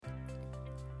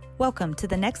Welcome to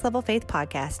the Next Level Faith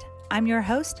podcast. I'm your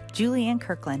host, Julianne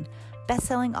Kirkland,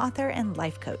 best-selling author and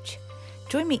life coach.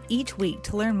 Join me each week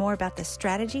to learn more about the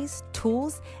strategies,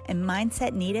 tools, and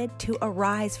mindset needed to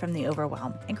arise from the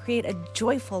overwhelm and create a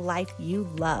joyful life you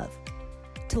love.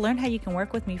 To learn how you can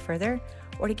work with me further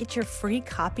or to get your free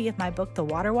copy of my book, The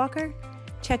Water Walker,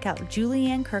 check out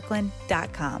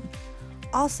juliannekirkland.com.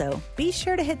 Also, be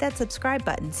sure to hit that subscribe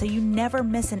button so you never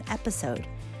miss an episode,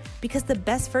 because the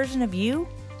best version of you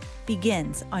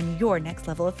begins on your next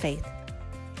level of faith.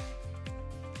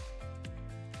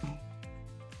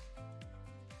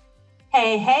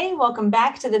 Hey, welcome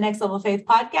back to the Next Level Faith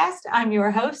podcast. I'm your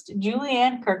host,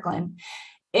 Julianne Kirkland.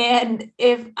 And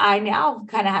if I now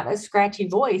kind of have a scratchy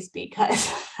voice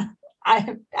because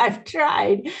I've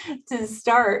tried to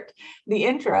start the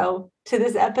intro to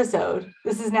this episode.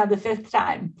 This is now the fifth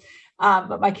time,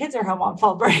 but my kids are home on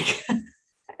fall break.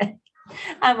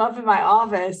 I'm up in my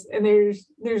office and there's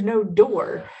no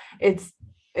door. It's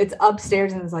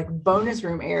upstairs in this like bonus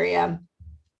room area.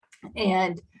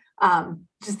 And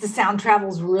just the sound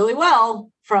travels really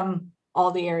well from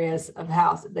all the areas of the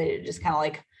house. It just kind of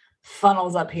like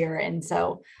funnels up here. And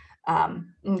so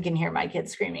you can hear my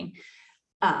kids screaming.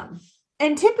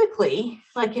 And typically,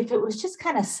 like if it was just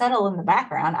kind of subtle in the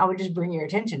background, I would just bring your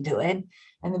attention to it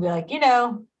and they'd be like,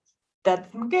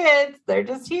 that's some kids. They're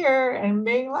just here and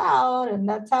being loud, and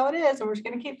that's how it is. And we're just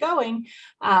going to keep going.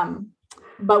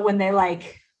 But when they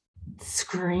like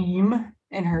scream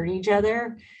and hurt each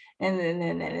other, and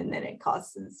then it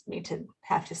causes me to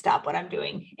have to stop what I'm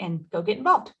doing and go get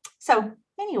involved. So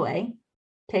anyway,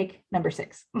 take number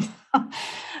 6.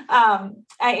 I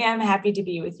am happy to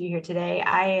be with you here today.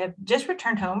 I have just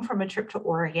returned home from a trip to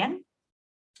Oregon.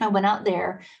 I went out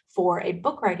there for a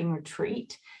book writing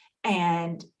retreat,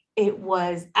 and it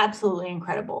was absolutely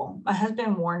incredible. My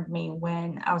husband warned me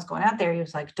when I was going out there. He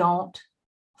was like, don't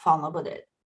fall in love with it.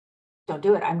 Don't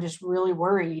do it. I'm just really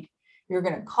worried you're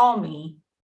going to call me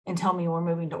and tell me we're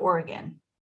moving to Oregon.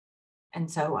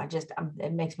 And so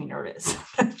it makes me nervous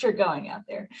that you're going out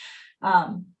there.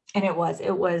 And it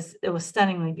was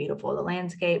stunningly beautiful. The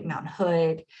landscape, Mount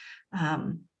Hood,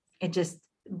 it just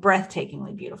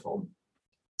breathtakingly beautiful.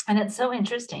 And it's so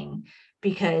interesting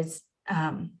because,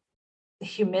 the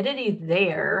humidity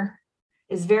there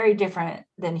is very different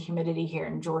than humidity here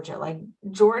in Georgia. Like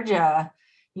Georgia,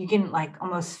 you can like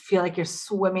almost feel like you're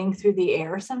swimming through the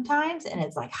air sometimes, and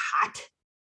it's like hot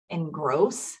and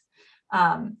gross.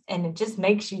 And it just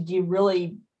makes you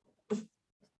really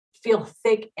feel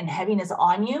thick and heaviness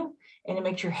on you, and it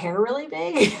makes your hair really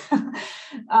big.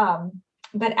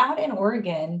 But out in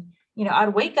Oregon,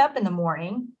 I'd wake up in the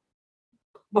morning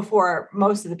before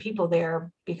most of the people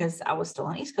there because I was still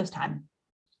on East Coast time.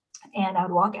 And I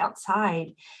would walk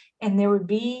outside and there would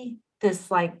be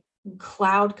this like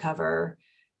cloud cover,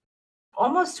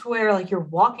 almost to where like you're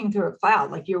walking through a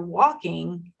cloud, like you're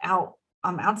walking out.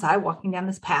 I'm outside walking down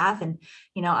this path and,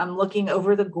 I'm looking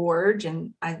over the gorge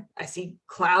and I see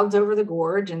clouds over the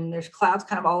gorge and there's clouds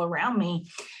kind of all around me.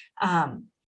 And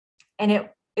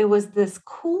it was this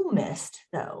cool mist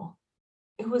though.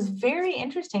 It was very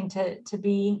interesting to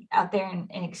be out there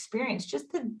and experience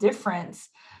just the difference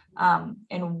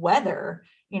in weather.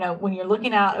 When you're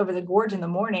looking out over the gorge in the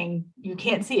morning, you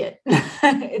can't see it.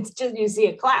 It's just, you see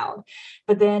a cloud.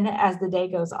 But then as the day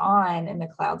goes on and the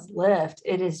clouds lift,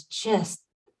 it is just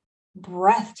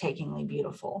breathtakingly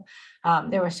beautiful.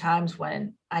 There was times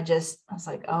when I was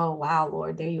like, oh, wow,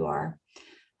 Lord, there you are.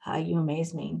 You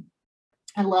amaze me.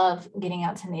 I love getting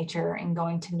out to nature and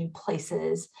going to new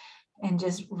places and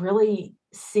just really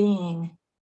seeing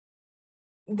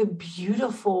the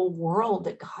beautiful world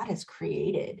that God has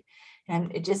created.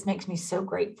 And it just makes me so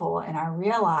grateful. And I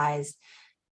realized,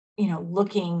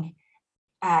 looking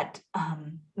at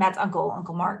Matt's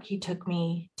Uncle Mark, he took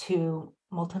me to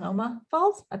Multnomah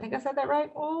Falls. I think I said that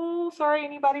right. Oh, sorry,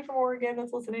 anybody from Oregon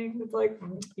that's listening. It's like,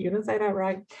 you didn't say that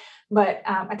right. But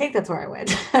I think that's where I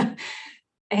went.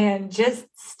 And just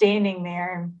standing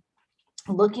there,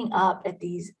 looking up at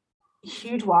these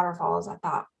huge waterfalls, I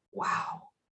thought, wow,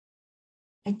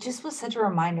 it just was such a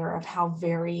reminder of how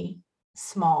very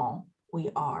small we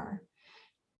are.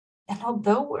 And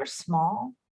although we're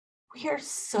small, we are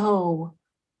so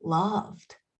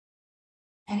loved.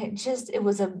 And it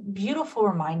was a beautiful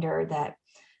reminder that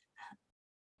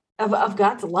of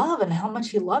God's love and how much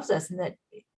he loves us, and that,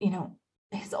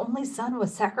 his only son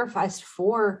was sacrificed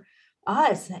for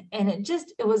us. And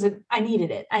I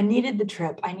needed it. I needed the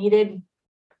trip. I needed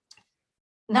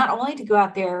not only to go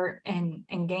out there and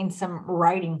gain some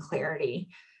writing clarity,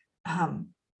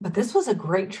 but this was a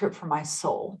great trip for my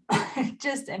soul,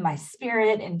 just in my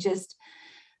spirit, and just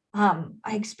I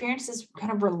experienced this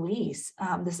kind of release,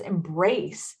 this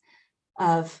embrace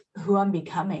of who I'm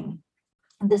becoming,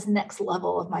 this next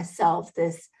level of myself,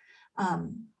 this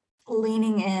um,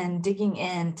 leaning in, digging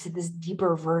into this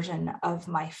deeper version of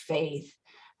my faith.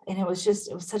 And it was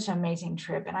such an amazing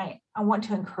trip. And I want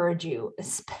to encourage you,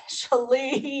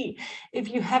 especially if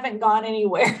you haven't gone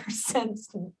anywhere since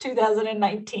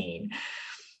 2019,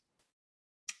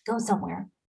 go somewhere.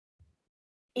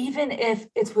 Even if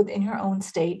it's within your own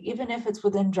state, even if it's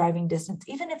within driving distance,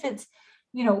 even if it's,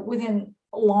 within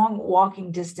long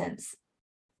walking distance,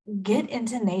 get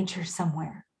into nature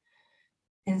somewhere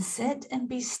and sit and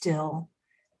be still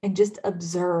and just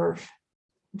observe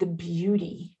the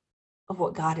beauty of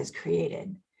what God has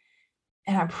created.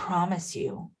 And I promise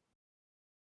you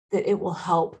that it will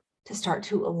help to start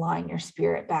to align your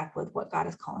spirit back with what God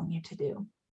is calling you to do.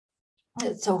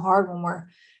 It's so hard when we're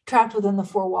trapped within the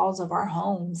four walls of our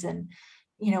homes, and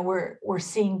we're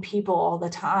seeing people all the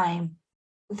time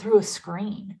through a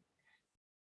screen.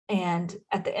 And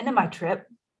at the end of my trip,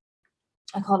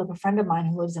 I called up a friend of mine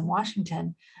who lives in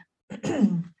Washington,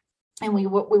 and we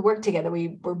worked together.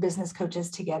 We were business coaches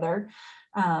together,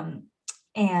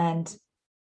 and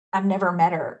I've never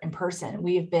met her in person.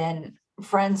 We have been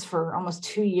friends for almost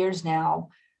 2 years now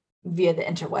via the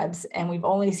interwebs, and we've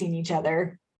only seen each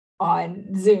other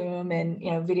on Zoom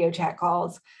and video chat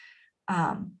calls.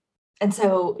 And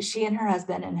so she and her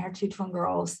husband and her two twin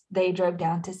girls, they drove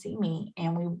down to see me,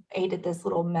 and we ate at this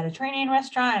little Mediterranean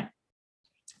restaurant.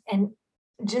 And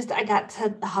just I got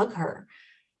to hug her.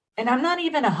 And I'm not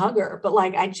even a hugger, but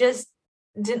like I just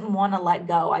didn't want to let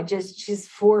go. She's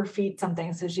 4 feet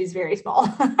something, so she's very small.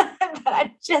 But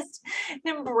I just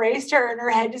embraced her, and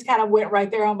her head just kind of went right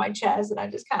there on my chest. And I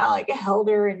just kind of like held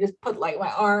her and just put like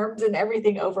my arms and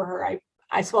everything over her.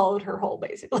 I swallowed her whole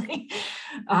basically.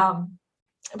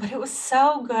 But it was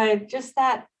so good. Just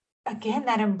that, again,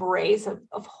 that embrace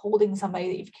of holding somebody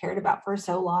that you've cared about for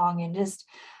so long, and just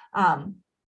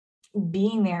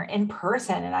being there in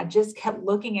person. And I just kept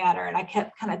looking at her, and I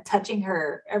kept kind of touching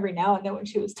her every now and then when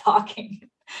she was talking.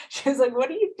 She was like, "What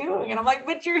are you doing?" And I'm like,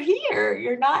 "But you're here.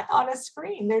 You're not on a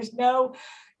screen. There's no,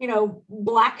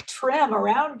 black trim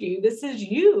around you. This is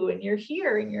you, and you're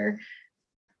here, and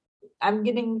I'm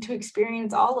getting to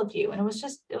experience all of you." And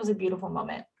it was a beautiful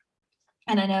moment.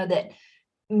 And I know that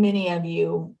many of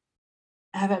you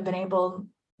haven't been able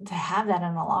to have that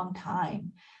in a long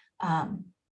time.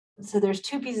 So there's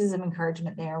 2 pieces of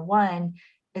encouragement there. One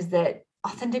is that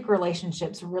authentic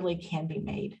relationships really can be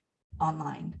made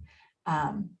online.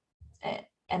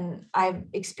 And I've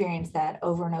experienced that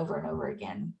over and over and over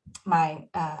again. My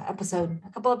episode,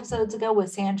 a couple episodes ago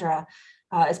with Sandra,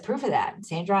 is proof of that.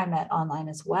 Sandra, I met online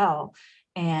as well,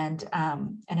 and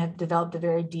have developed a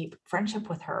very deep friendship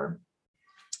with her.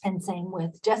 And same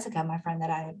with Jessica, my friend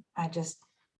that I just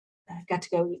got to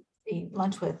go eat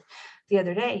lunch with the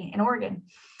other day in Oregon.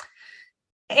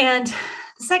 And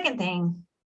the second thing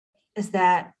is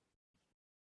that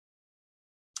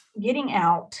getting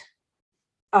out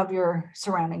of your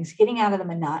surroundings, getting out of the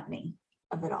monotony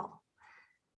of it all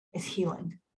is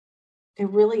healing. It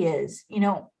really is.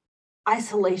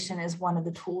 Isolation is one of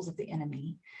the tools of the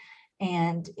enemy.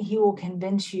 And he will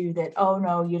convince you that, oh,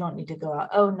 no, you don't need to go out.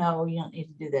 Oh, no, you don't need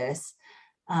to do this.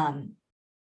 And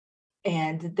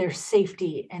that there's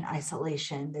safety in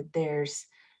isolation, that there's,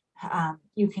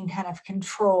 you can kind of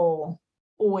control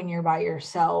when you're by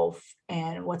yourself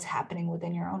and what's happening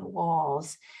within your own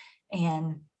walls,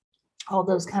 and all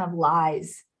those kind of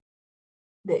lies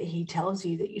that he tells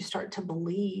you that you start to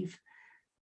believe.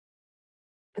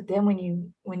 But then when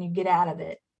you get out of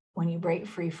it, when you break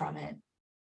free from it,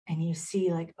 and you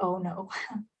see like, oh no,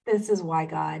 this is why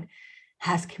God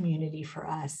has community for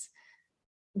us.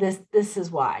 This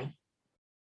is why,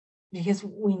 because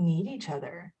we need each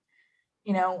other.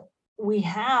 We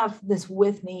have this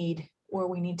with need where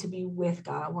we need to be with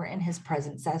God. We're in his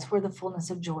presence. That's where the fullness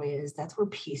of joy is. That's where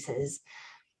peace is.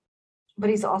 But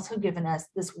he's also given us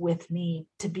this with need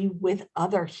to be with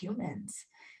other humans,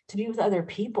 to be with other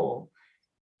people.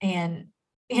 And,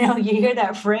 you hear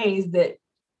that phrase that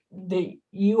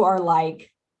you are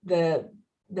like the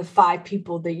 5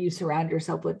 people that you surround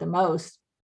yourself with the most.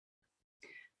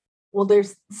 Well,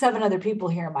 there's 7 other people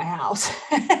here in my house.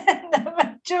 The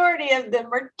majority of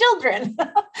them are children.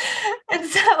 And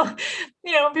so,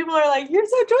 people are like, "You're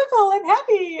so joyful and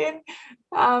happy, and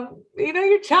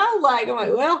you're childlike." I'm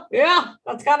like, well, yeah,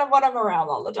 that's kind of what I'm around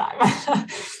all the time.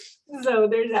 So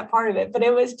there's that part of it. But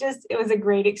it was a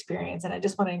great experience. And I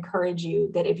just want to encourage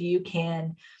you that if you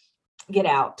can get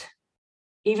out,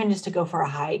 even just to go for a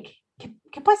hike,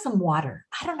 get by some water.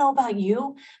 I don't know about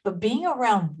you, but being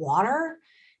around water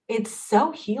it's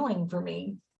so healing for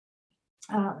me.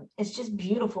 It's just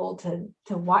beautiful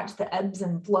to watch the ebbs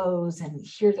and flows and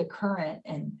hear the current.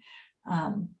 And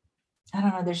I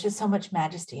don't know, there's just so much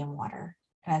majesty in water.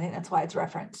 And I think that's why it's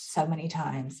referenced so many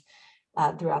times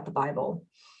throughout the Bible.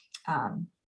 And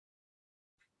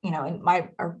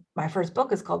my first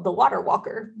book is called The Water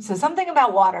Walker. So something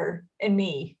about water and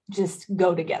me just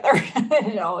go together.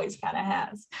 It always kind of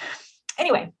has.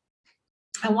 Anyway,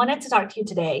 I wanted to talk to you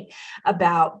today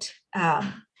about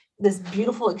this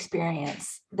beautiful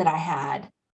experience that I had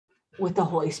with the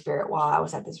Holy Spirit while I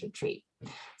was at this retreat.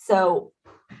 So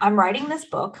I'm writing this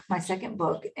book, my second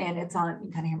book, and it's on,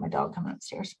 you kind of hear my dog coming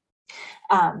upstairs.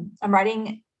 I'm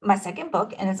writing my second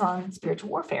book, and it's on spiritual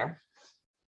warfare.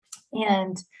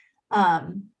 And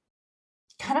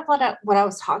kind of what I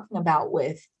was talking about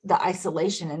with the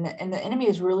isolation, and the enemy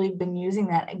has really been using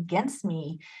that against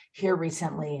me here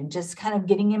recently, and just kind of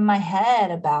getting in my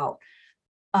head about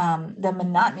the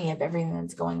monotony of everything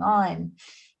that's going on.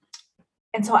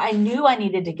 And so I knew I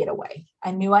needed to get away.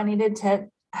 I knew I needed to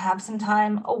have some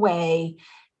time away.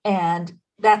 And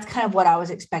that's kind of what I was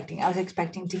expecting. I was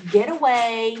expecting to get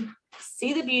away,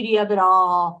 see the beauty of it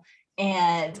all,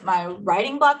 and my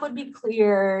writing block would be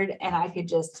cleared and I could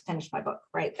just finish my book,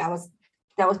 right? That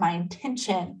was my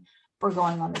intention for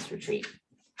going on this retreat.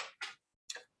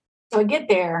 So I get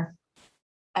there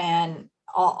and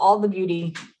all the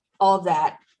beauty, all of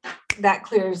that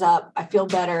clears up. I feel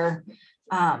better.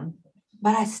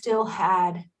 But I still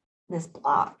had this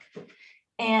block.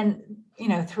 And,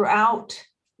 throughout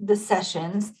the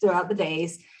sessions, throughout the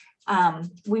days,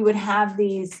 we would have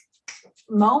these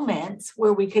moments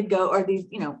where we could go, or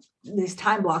these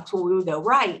time blocks where we would go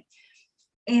right.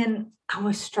 And I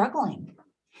was struggling.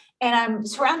 And I'm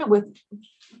surrounded with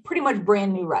pretty much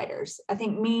brand new writers. I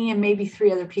think me and maybe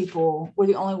 3 other people were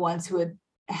the only ones who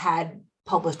had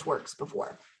published works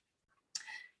before.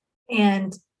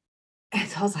 And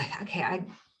so I was like, okay,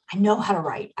 I know how to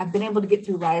write. I've been able to get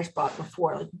through writer's block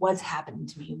before. Like, what's happening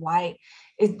to me?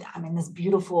 I'm in this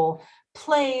beautiful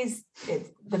place. It's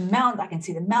the mountains. I can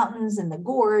see the mountains and the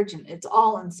gorge, and it's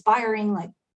all inspiring. Like,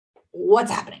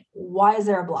 what's happening? Why is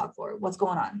there a block, Lord? What's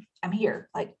going on? I'm here.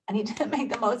 Like, I need to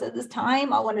make the most of this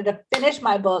time. I wanted to finish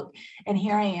my book, and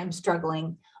here I am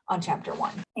struggling on chapter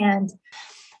 1. And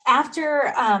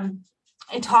after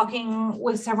talking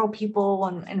with several people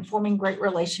and forming great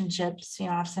relationships, I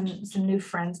have some new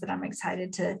friends that I'm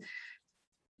excited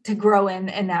to grow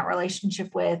in that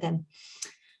relationship with. And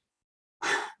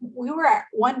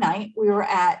one night we were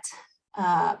at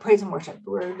praise and worship.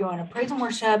 We were doing a praise and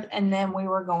worship, and then we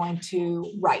were going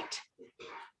to write.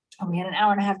 And we had an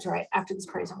hour and a half to write after this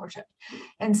praise and worship.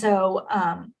 And so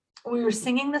we were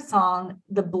singing the song,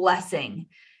 The Blessing,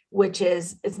 which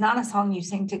is, it's not a song you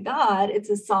sing to God. It's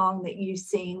a song that you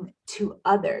sing to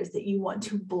others, that you want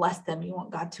to bless them. You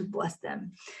want God to bless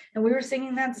them. And we were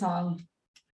singing that song,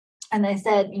 and they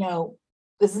said,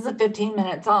 this is a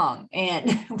 15-minute song,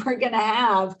 and we're going to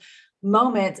have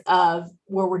moments of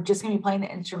where we're just going to be playing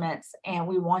the instruments, and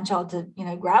we want y'all to,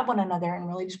 grab one another and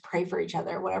really just pray for each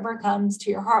other. Whatever comes to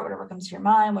your heart, whatever comes to your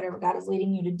mind, whatever God is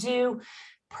leading you to do,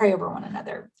 pray over one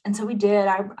another. And so we did.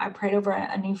 I prayed over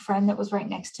a new friend that was right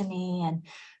next to me.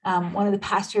 And one of the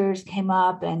pastors came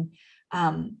up and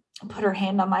put her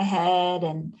hand on my head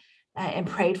and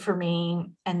prayed for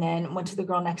me, and then went to the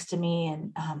girl next to me.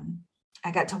 And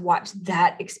I got to watch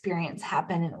that experience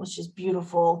happen. And it was just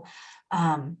beautiful.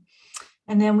 And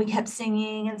then we kept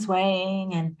singing and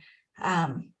swaying. And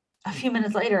a few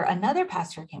minutes later, another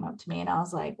pastor came up to me, and I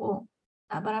was like, well,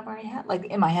 but I've already had, like,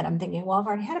 in my head, I'm thinking, well, I've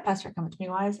already had a pastor come up to me.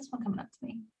 Why is this one coming up to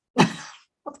me?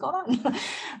 What's going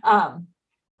on?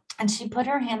 And she put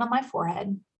her hand on my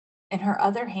forehead and her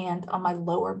other hand on my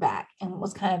lower back, and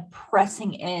was kind of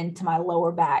pressing into my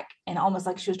lower back, and almost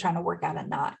like she was trying to work out a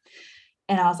knot.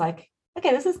 And I was like,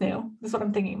 okay, this is new. This is what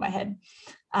I'm thinking in my head.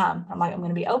 I'm like, I'm going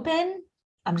to be open.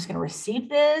 I'm just going to receive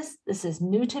this. This is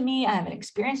new to me. I haven't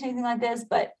experienced anything like this,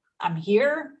 but I'm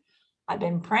here. I've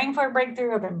been praying for a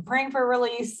breakthrough. I've been praying for a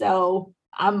release. So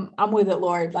I'm with it,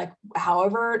 Lord. Like,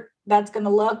 however that's going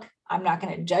to look, I'm not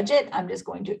going to judge it. I'm just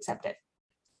going to accept it.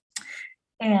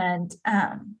 And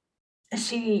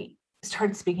she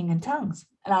started speaking in tongues,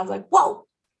 and I was like, whoa,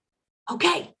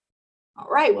 okay, all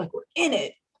right. Like, we're in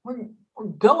it. We're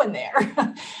going there.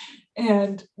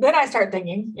 And then I start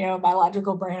thinking, my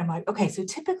logical brain, I'm like, okay, so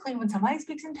typically when somebody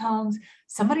speaks in tongues,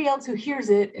 somebody else who hears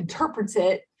it interprets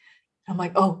it. I'm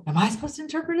like, oh, am I supposed to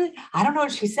interpret it? I don't know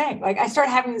what she's saying. Like, I start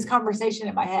having this conversation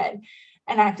in my head,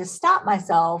 and I have to stop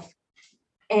myself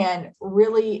and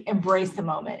really embrace the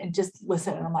moment and just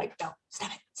listen. And I'm like, no,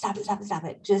 stop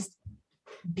it. Just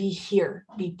be here,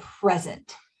 be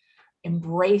present.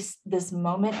 embrace this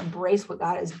moment, embrace what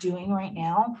God is doing right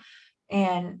now.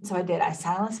 And so I did. I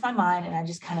silenced my mind and I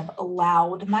just kind of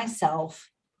allowed myself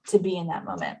to be in that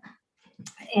moment.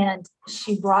 And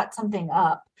she brought something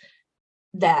up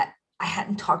that I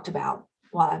hadn't talked about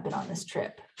while I've been on this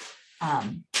trip.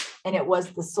 And it was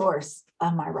the source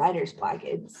of my writer's block.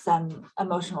 It's some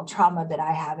emotional trauma that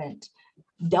I haven't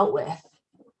dealt with,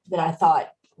 that I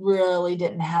thought really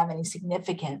didn't have any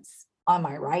significance on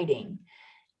my writing.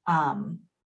 And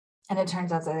it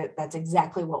turns out that that's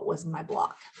exactly what was my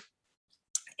block.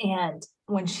 And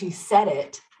when she said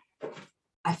it,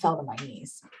 I fell to my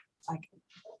knees. Like,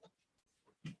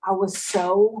 I was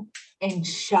so in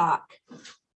shock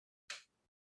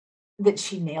that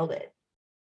she nailed it.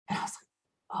 And I was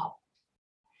like, oh,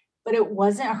 but it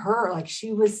wasn't her. Like,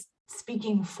 she was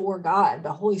speaking for God.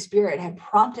 The Holy Spirit had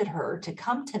prompted her to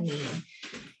come to me,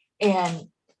 and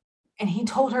he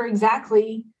told her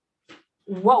exactly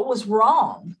what was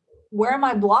wrong, where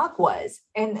my block was.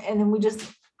 And then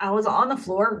I was on the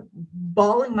floor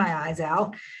bawling my eyes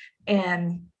out,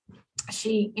 and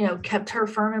she, kept her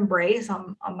firm embrace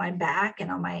on my back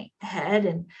and on my head,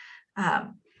 and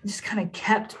just kind of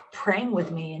kept praying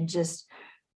with me and just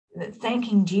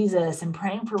thanking Jesus and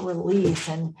praying for release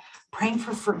and praying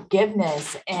for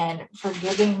forgiveness and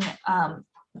forgiving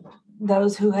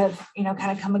those who have,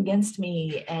 kind of come against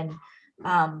me, and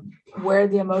where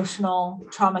the emotional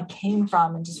trauma came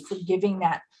from, and just forgiving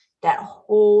that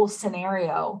whole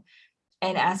scenario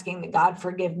and asking that God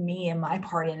forgive me and my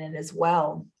part in it as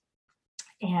well.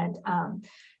 And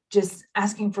just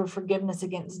asking for forgiveness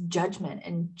against judgment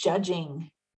and judging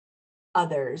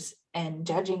others and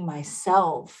judging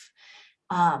myself.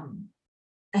 And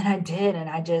I did. And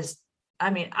I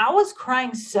was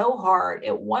crying so hard.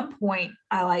 At one point,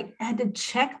 I had to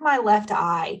check my left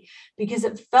eye because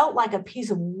it felt like a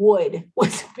piece of wood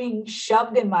was being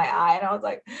shoved in my eye. And I was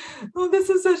like, oh, this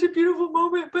is such a beautiful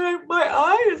moment, but my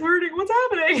eye is hurting. What's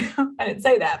happening? I didn't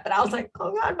say that, but I was like,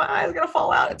 oh God, my eye is going to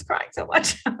fall out. It's crying so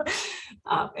much.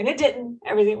 And it didn't.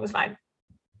 Everything was fine.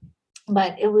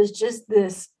 But it was just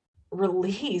this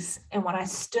release. And when I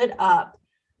stood up,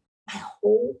 my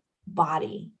whole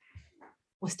body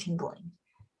was tingling.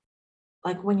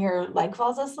 Like when your leg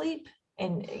falls asleep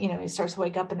and, it starts to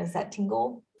wake up and it's that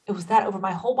tingle. It was that over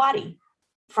my whole body,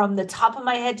 from the top of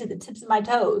my head to the tips of my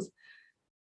toes.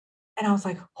 And I was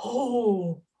like,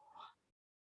 oh,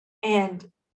 and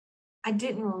I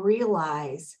didn't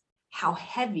realize how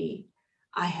heavy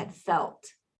I had felt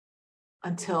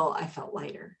until I felt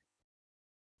lighter.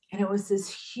 And it was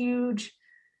this huge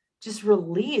just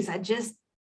release. I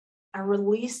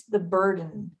released the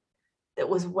burden that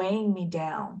was weighing me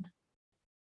down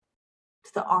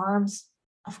to the arms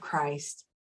of Christ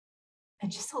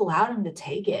and just allowed him to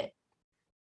take it.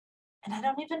 And I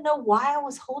don't even know why I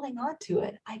was holding on to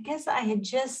it. I guess I had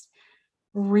just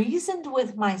reasoned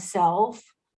with myself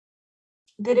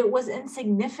that it was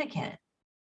insignificant,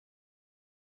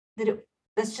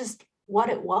 that's just what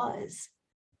it was,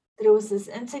 that it was this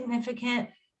insignificant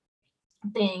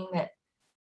thing that,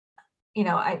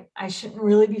 I shouldn't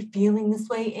really be feeling this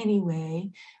way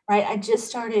anyway, right? I just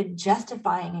started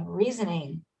justifying and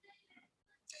reasoning.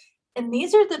 And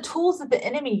these are the tools that the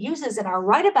enemy uses, and I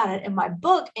write about it in my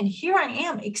book. And here I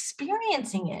am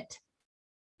experiencing it,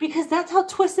 because that's how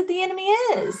twisted the enemy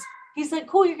is. He's like,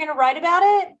 cool, you're going to write about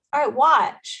it? All right,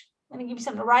 watch. I'm going to give you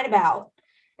something to write about.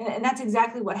 And that's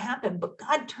exactly what happened. But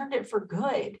God turned it for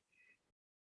good.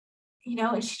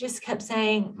 And she just kept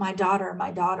saying, my daughter,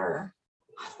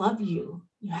 I love you.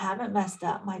 You haven't messed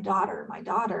up. My daughter.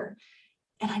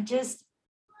 And I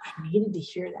needed to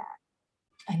hear that.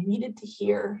 I needed to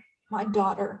hear, my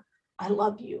daughter, I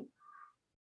love you.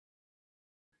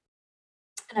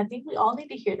 And I think we all need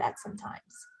to hear that sometimes.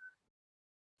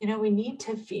 We need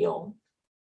to feel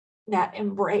that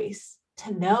embrace,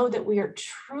 to know that we are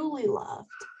truly loved,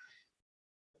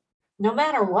 no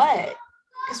matter what,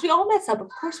 because we all mess up. Of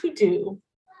course we do.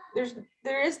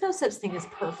 There is no such thing as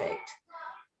perfect.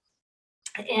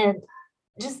 And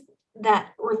just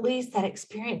that release, that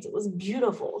experience, it was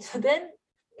beautiful. So then,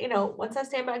 once I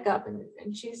stand back up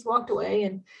and she's walked away,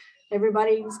 and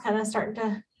everybody's kind of starting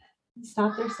to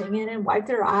stop their singing and wipe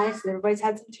their eyes. So everybody's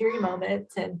had some teary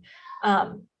moments. And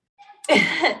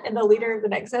and the leader of the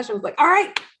next session was like, all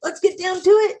right, let's get down to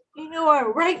it.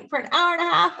 I'm writing for an hour and a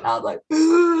half. And I was like,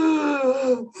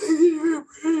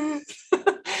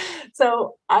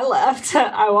 so I left.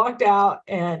 I walked out,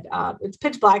 and it's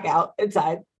pitch black out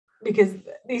inside because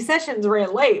these sessions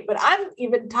ran late, but I'm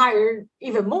even tired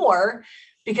even more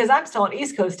because I'm still on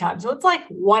East Coast time. So it's like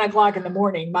 1:00 in the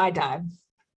morning, my time.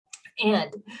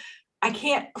 And I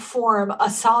can't form a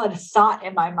solid thought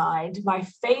in my mind. My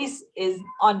face is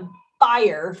on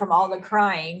fire from all the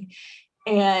crying,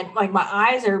 and like my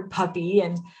eyes are puffy.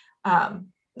 And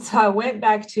so I went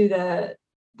back to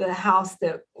the house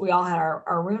that we all had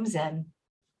our rooms in,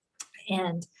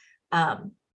 and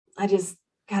I just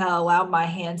kind of allowed my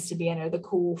hands to be under the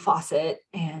cool faucet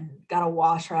and got a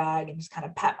wash rag and just kind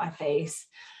of pat my face.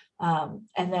 And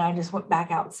then I just went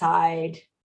back outside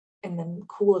in the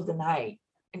cool of the night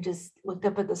and just looked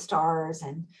up at the stars,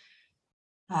 and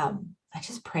I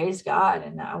just praised God.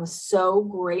 And I was so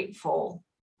grateful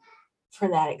for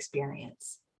that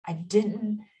experience. I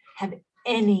didn't have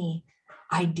any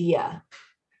idea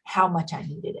how much I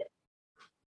needed it.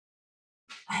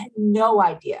 I had no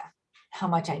idea how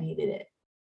much I needed it,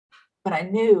 but I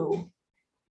knew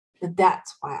that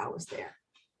that's why I was there.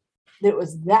 That it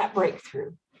was that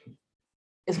breakthrough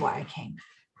is why I came.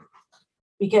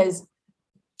 Because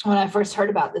when I first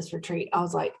heard about this retreat, I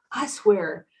was like, I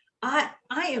swear, I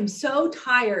am so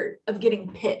tired of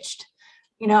getting pitched.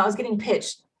 I was getting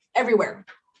pitched everywhere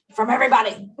from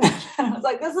everybody. I was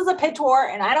like, this is a pitch war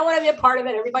and I don't want to be a part of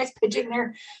it. Everybody's pitching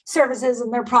their services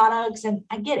and their products. And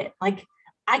I get it. Like,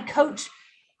 I coach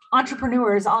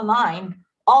entrepreneurs online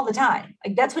all the time.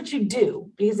 Like, that's what you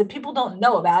do, because if people don't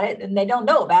know about it, and they don't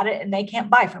know about it, and they can't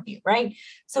buy from you, right?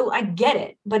 So I get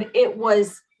it. But it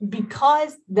was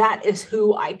because that is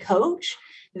who I coach.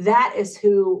 That is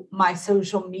who my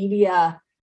social media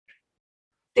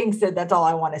thinks that that's all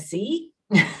I want to see.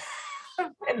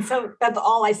 And so that's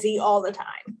all I see all the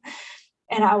time.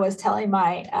 And I was telling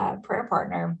my prayer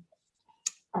partner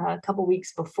a couple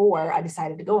weeks before I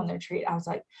decided to go on the retreat, I was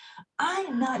like, I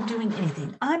am not doing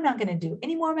anything. I'm not going to do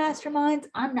any more masterminds.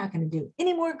 I'm not going to do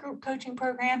any more group coaching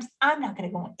programs. I'm not going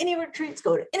to go on any retreats,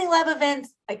 go to any live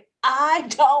events. Like, I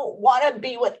don't want to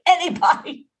be with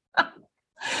anybody.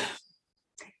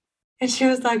 And she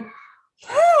was like,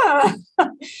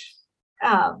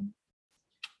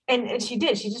 and she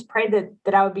did. She just prayed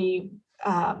that I would be,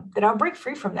 that I would break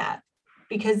free from that,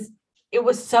 because it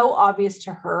was so obvious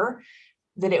to her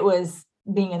that I was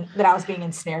being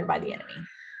ensnared by the enemy,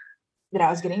 that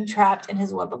I was getting trapped in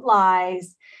his web of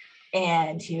lies,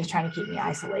 and he was trying to keep me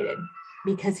isolated,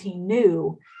 because he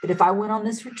knew that if I went on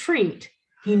this retreat,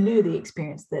 he knew the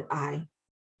experience that I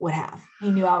would have.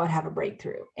 He knew I would have a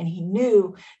breakthrough, and he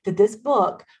knew that this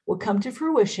book would come to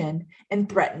fruition and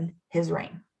threaten his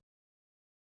reign.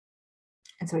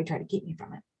 And so he tried to keep me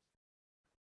from it.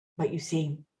 But you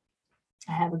see,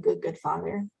 I have a good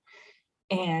father,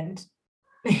 and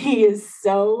he is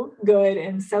so good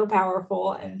and so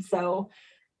powerful and so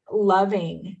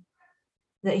loving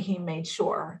that he made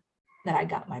sure that I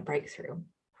got my breakthrough.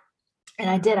 And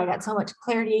I did. I got so much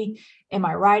clarity in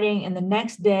my writing. And the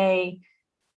next day,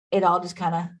 it all just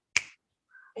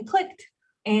it clicked.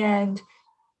 And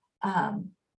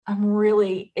I'm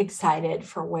really excited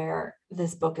for where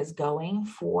this book is going,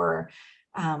 for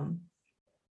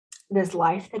this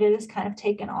life that it has kind of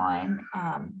taken on.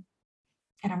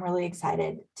 And I'm really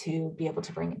excited to be able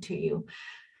to bring it to you.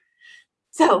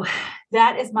 So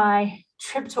that is my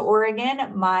trip to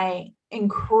Oregon, my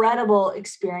incredible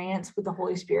experience with the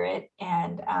Holy Spirit.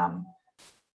 And, a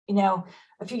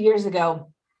few years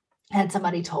ago, had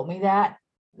somebody told me that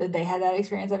they had that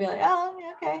experience, I'd be like, oh,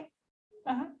 okay.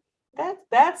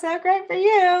 That's so great for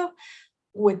you,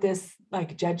 with this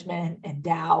like judgment and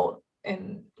doubt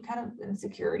and kind of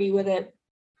insecurity with it.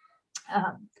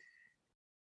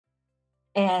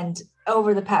 And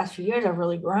over the past few years, I've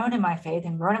really grown in my faith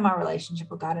and grown in my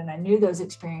relationship with God. And I knew those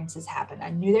experiences happened. I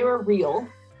knew they were real.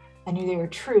 I knew they were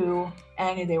true. And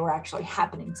I knew they were actually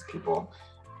happening to people.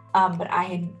 But I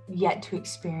had yet to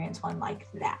experience one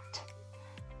like that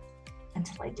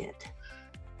until I did.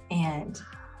 And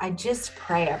I just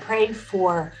pray. I pray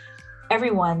for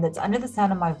everyone that's under the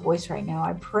sound of my voice right now.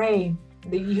 I pray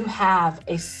that you have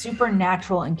a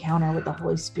supernatural encounter with the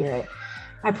Holy Spirit.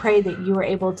 I pray that you are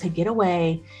able to get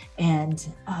away and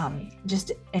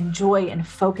just enjoy and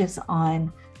focus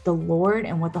on the Lord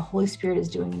and what the Holy Spirit is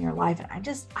doing in your life. And I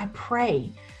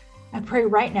pray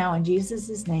right now in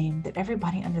Jesus' name that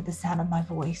everybody under the sound of my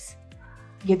voice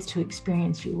gets to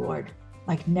experience you, Lord,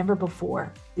 like never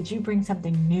before, that you bring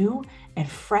something new and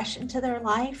fresh into their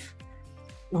life,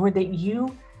 Lord, that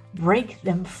you break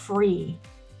them free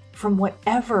from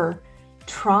whatever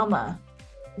trauma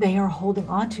they are holding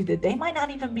on to that they might not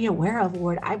even be aware of,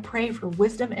 Lord. I pray for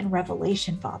wisdom and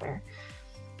revelation, Father.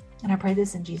 And I pray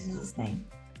this in Jesus' name.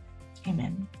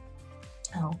 Amen.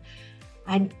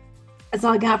 That's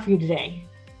all I got for you today.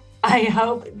 I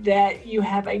hope that you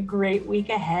have a great week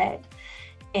ahead.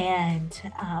 And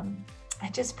I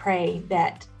just pray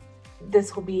that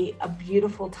this will be a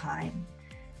beautiful time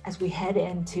as we head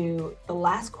into the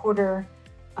last quarter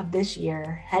of this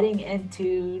year, heading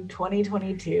into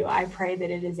 2022. I pray that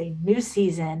it is a new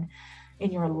season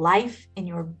in your life, in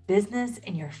your business,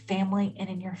 in your family, and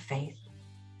in your faith.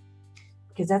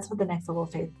 Because that's what the Next Level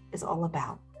of Faith is all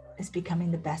about, is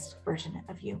becoming the best version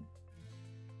of you.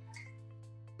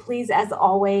 Please, as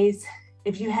always,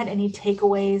 if you had any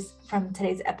takeaways from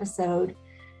today's episode,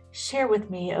 share with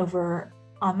me over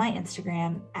on my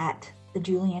Instagram at the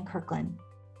Julianne Kirkland.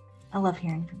 I love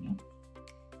hearing from you.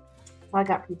 That's all I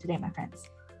got for you today, my friends.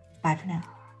 Bye for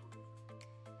now.